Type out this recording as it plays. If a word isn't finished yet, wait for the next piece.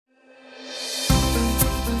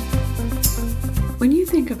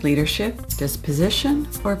think of leadership, does position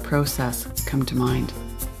or process come to mind?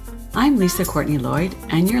 I'm Lisa Courtney Lloyd,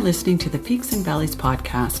 and you're listening to the Peaks and Valleys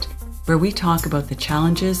podcast, where we talk about the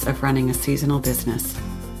challenges of running a seasonal business.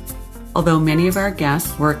 Although many of our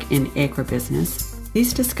guests work in agribusiness,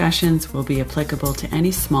 these discussions will be applicable to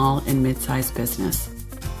any small and mid-sized business.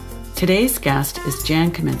 Today's guest is Jan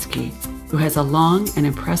Kaminski, who has a long and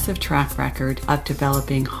impressive track record of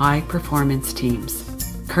developing high-performance teams.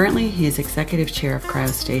 Currently, he is Executive Chair of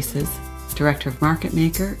Cryostasis, Director of Market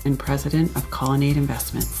Maker, and President of Colonnade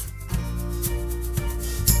Investments.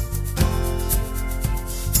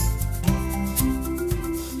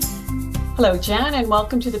 Hello, Jan, and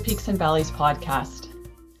welcome to the Peaks and Valleys podcast.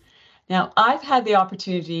 Now, I've had the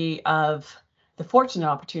fortunate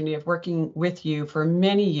opportunity of working with you for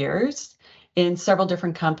many years in several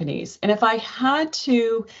different companies. And if I had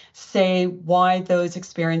to say why those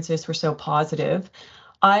experiences were so positive,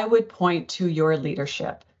 I would point to your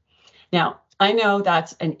leadership. Now, I know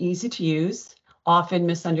that's an easy to use, often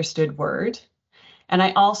misunderstood word. And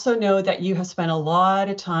I also know that you have spent a lot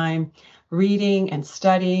of time reading and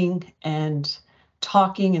studying and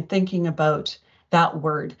talking and thinking about that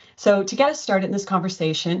word. So to get us started in this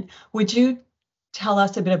conversation, would you tell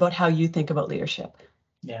us a bit about how you think about leadership?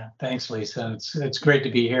 Yeah, thanks, Lisa. It's great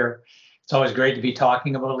to be here. It's always great to be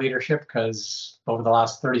talking about leadership because over the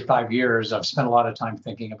last 35 years, I've spent a lot of time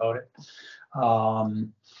thinking about it.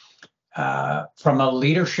 From a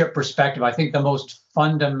leadership perspective, I think the most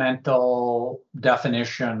fundamental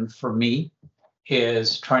definition for me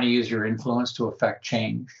is trying to use your influence to affect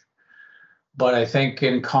change. But I think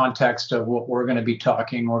in context of what we're going to be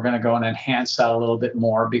talking, we're going to go and enhance that a little bit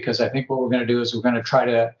more, because I think what we're going to do is we're going to try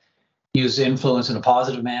to use influence in a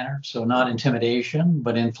positive manner. So not intimidation,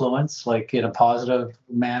 but influence, like in a positive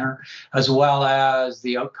manner, as well as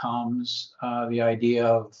the outcomes. The idea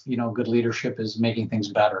of, good leadership is making things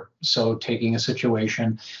better. So taking a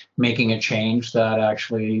situation, making a change that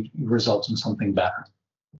actually results in something better.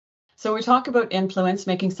 So we talk about influence,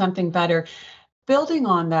 making something better. Building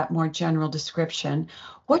on that more general description,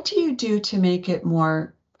 what do you do to make it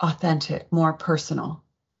more authentic, more personal?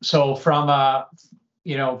 So from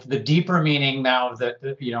the deeper meaning now that,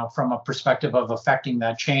 from a perspective of affecting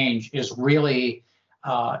that change is really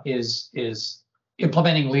is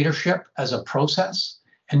implementing leadership as a process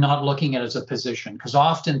and not looking at it as a position. Because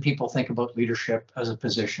often people think about leadership as a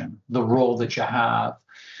position, the role that you have,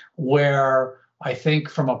 where I think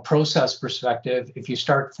from a process perspective, if you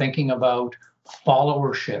start thinking about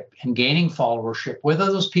followership and gaining followership, whether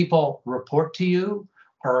those people report to you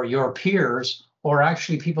or your peers, or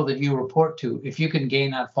actually people that you report to, if you can gain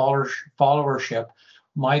that followership,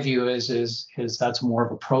 my view is that's more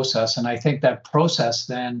of a process. And I think that process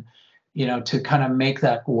then, to kind of make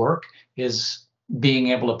that work is being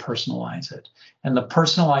able to personalize it. And the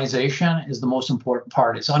personalization is the most important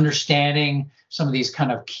part. It's understanding some of these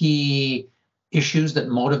kind of key issues that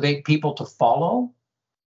motivate people to follow,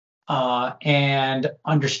 and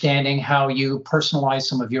understanding how you personalize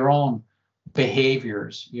some of your own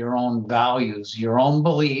behaviors, your own values, your own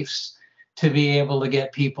beliefs, to be able to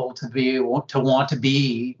get people to want to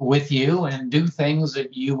be with you and do things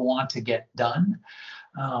that you want to get done.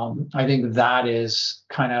 I think that is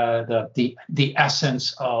kind of the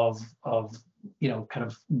essence of kind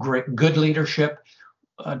of good leadership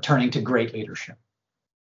turning to great leadership.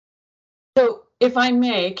 So if I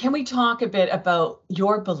may, can we talk a bit about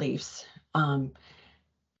your beliefs? I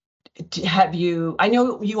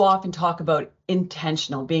know you often talk about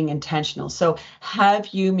being intentional. So have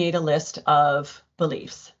you made a list of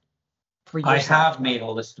beliefs for yourself? I have made a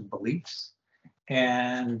list of beliefs,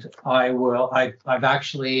 and I've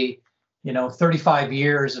actually, 35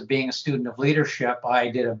 years of being a student of leadership, I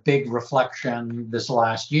did a big reflection this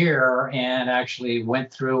last year and actually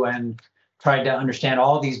went through and tried to understand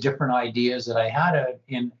all these different ideas that I had about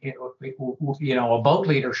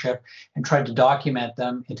leadership, and tried to document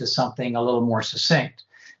them into something a little more succinct.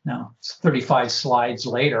 Now, it's 35 slides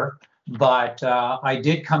later, but I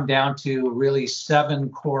did come down to really 7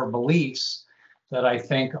 core beliefs that I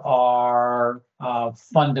think are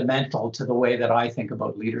fundamental to the way that I think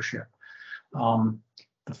about leadership. The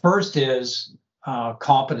first is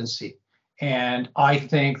competency. And I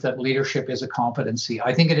think that leadership is a competency.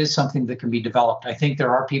 I think it is something that can be developed. I think there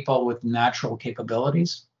are people with natural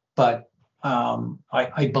capabilities, but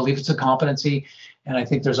I believe it's a competency. And I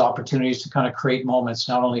think there's opportunities to kind of create moments,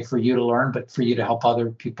 not only for you to learn, but for you to help other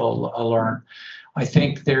people learn. I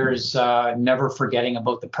think there's never forgetting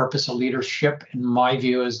about the purpose of leadership. In my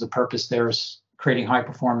view, is the purpose there is creating high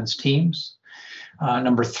performance teams.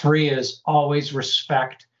 Number 3 is always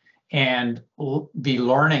respect and be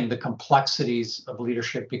learning the complexities of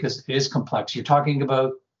leadership, because it is complex. You're talking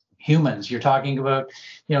about humans. You're talking about,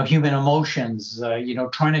 human emotions,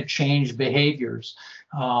 trying to change behaviors.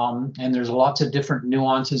 And there's lots of different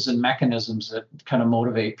nuances and mechanisms that kind of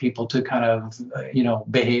motivate people to kind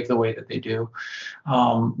of, behave the way that they do.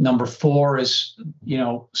 Number 4 is,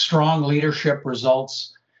 strong leadership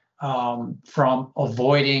results from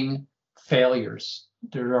avoiding failures.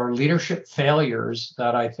 There are leadership failures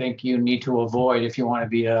that I think you need to avoid if you want to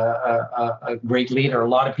be a great leader. A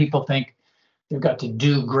lot of people think you've got to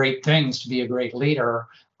do great things to be a great leader.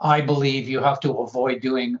 I believe you have to avoid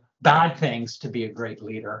doing bad things to be a great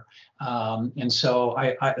leader. And so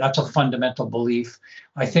I that's a fundamental belief.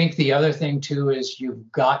 I think the other thing too is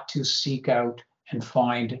you've got to seek out and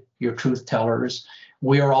find your truth tellers.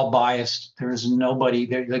 We are all biased. There's nobody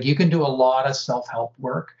there. Like, you can do a lot of self-help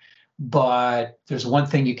work, but there's one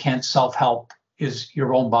thing you can't self-help is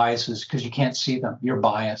your own biases, because you can't see them. You're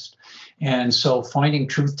biased. And so finding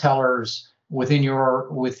truth tellers within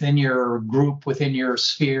your group, within your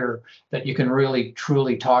sphere, that you can really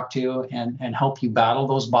truly talk to and help you battle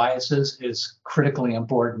those biases is critically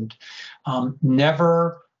important.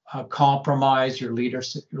 Never compromise your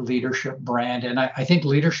leadership brand. And I think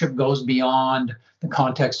leadership goes beyond the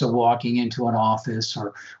context of walking into an office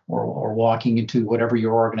or walking into whatever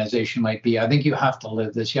your organization might be. I think you have to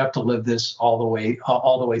live this. You have to live this all the way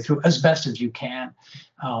through as best as you can.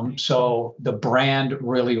 So the brand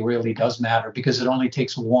really, really does matter, because it only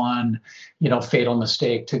takes one, fatal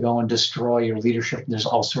mistake to go and destroy your leadership. There's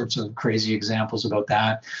all sorts of crazy examples about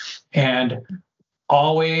that. And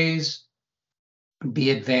always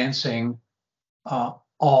be advancing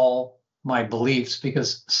all my beliefs,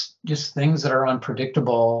 because just things that are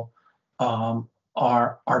unpredictable are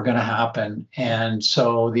going to happen. And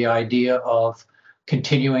so the idea of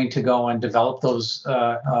continuing to go and develop those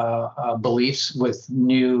beliefs with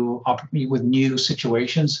new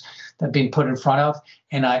situations that are being put in front of.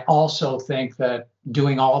 And I also think that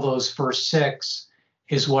doing all those first 6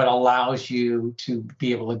 is what allows you to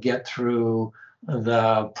be able to get through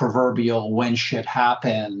the proverbial when shit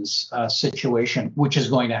happens situation, which is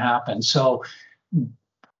going to happen. So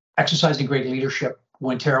exercising great leadership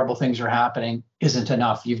when terrible things are happening isn't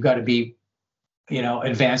enough. You've got to be,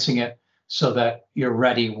 advancing it so that you're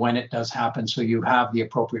ready when it does happen. So you have the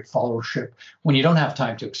appropriate followership when you don't have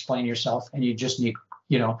time to explain yourself, and you just need,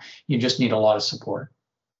 you just need a lot of support.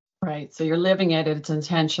 Right. So you're living it. It's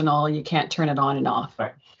intentional. You can't turn it on and off.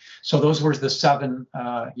 Right. So those were the 7,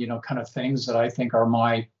 kind of things that I think are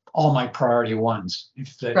all my priority ones,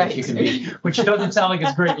 if you can be, which doesn't sound like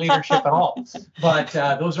it's great leadership at all, but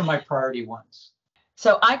those are my priority ones.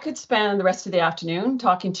 So I could spend the rest of the afternoon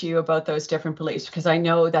talking to you about those different beliefs, because I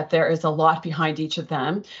know that there is a lot behind each of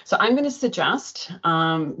them. So I'm going to suggest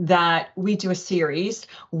that we do a series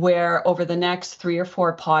where over the next 3 or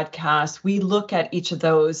 4 podcasts, we look at each of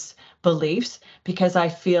those beliefs, because I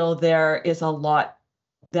feel there is a lot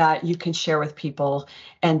that you can share with people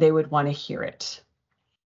and they would want to hear it.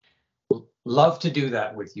 Love to do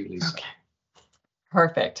that with you, Lisa. Okay.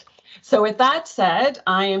 Perfect. So with that said,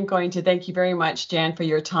 I am going to thank you very much, Jan, for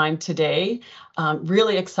your time today.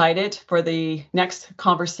 Really excited for the next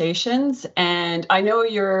conversations. And I know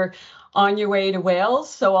you're on your way to Wales,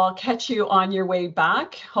 so I'll catch you on your way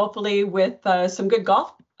back, hopefully with some good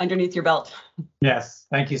golf underneath your belt. Yes,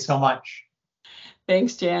 thank you so much.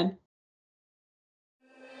 Thanks, Jan.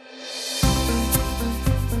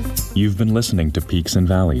 You've been listening to Peaks and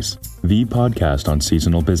Valleys, the podcast on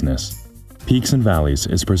seasonal business. Peaks and Valleys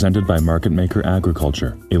is presented by Market Maker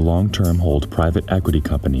Agriculture, a long-term hold private equity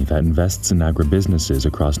company that invests in agribusinesses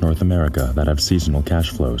across North America that have seasonal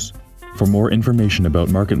cash flows. For more information about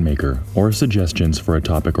Market Maker or suggestions for a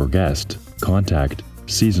topic or guest, contact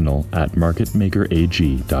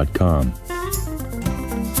seasonal@marketmakerag.com.